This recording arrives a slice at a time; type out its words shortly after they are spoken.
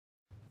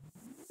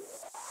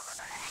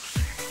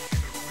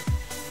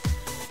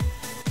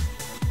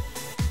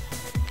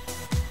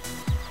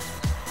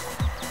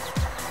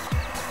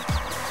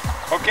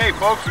Okay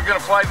folks, we're going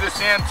to fly this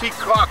antique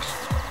Cox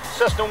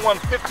Cessna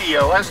 150.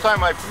 Last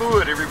time I flew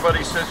it,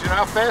 everybody says, you know,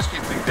 how fast do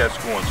you think that's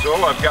going? So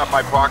I've got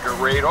my pocket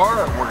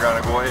radar, and we're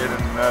going to go ahead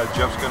and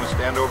Jeff's going to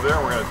stand over there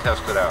and we're going to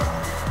test it out.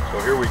 So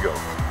here we go.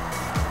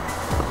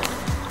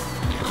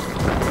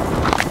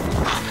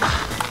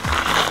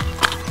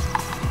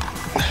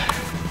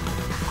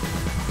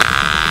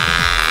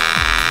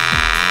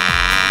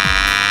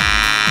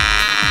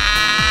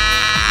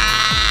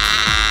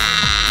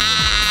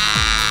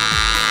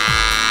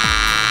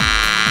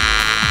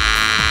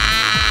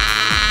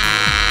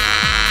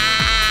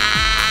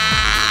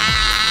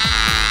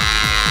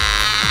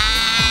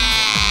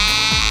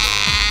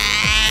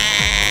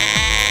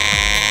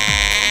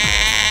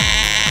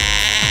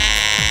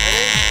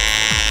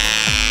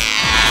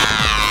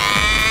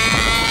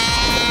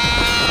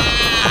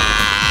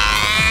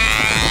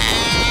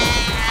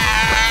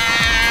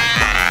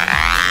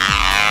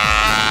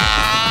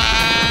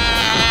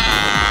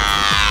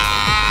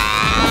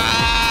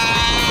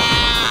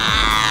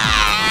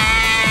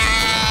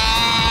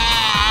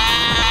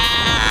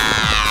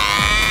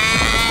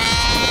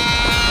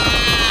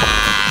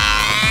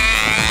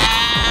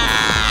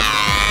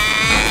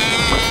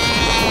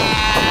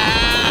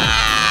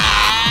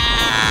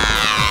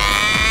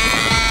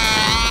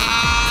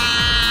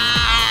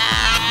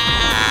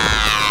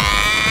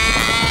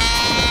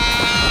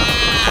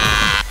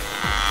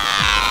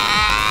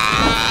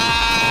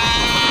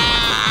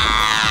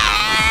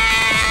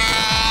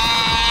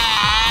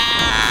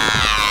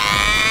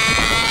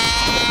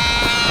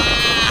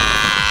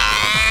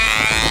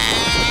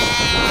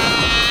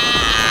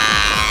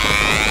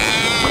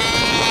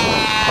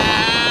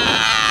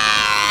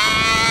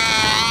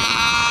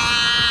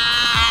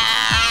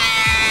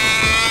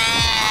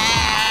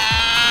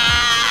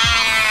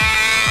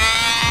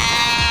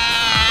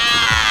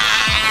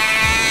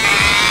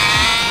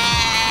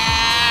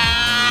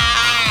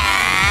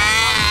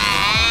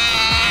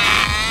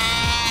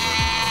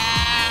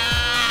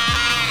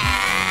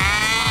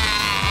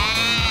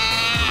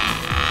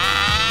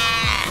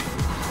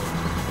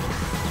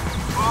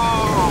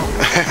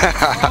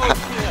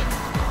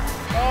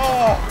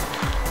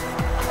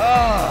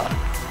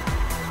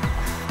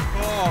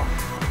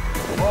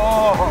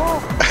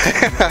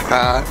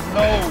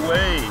 No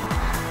way.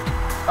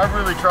 I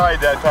really tried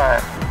that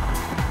time.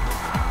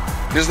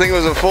 Just think it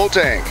was a full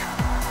tank.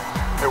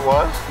 It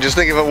was? Just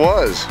think if it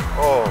was.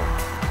 Oh.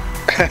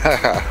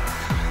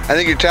 I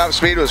think your top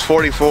speed was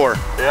 44.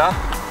 Yeah?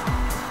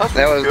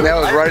 That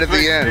was right at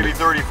the end. Maybe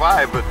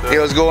 35, but it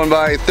was going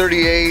by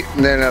 38,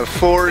 and then a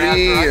 40,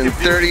 and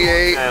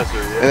 38,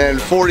 and then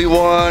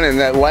 41, and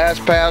that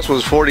last pass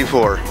was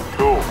 44.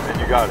 Cool, and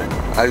you got it.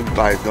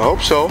 I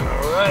hope so. All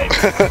right.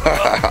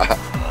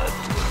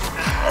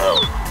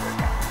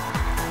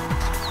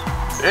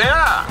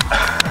 Yeah.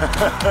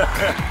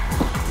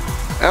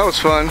 That was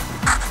fun.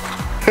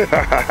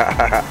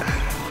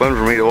 Fun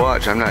for me to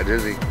watch. I'm not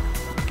dizzy.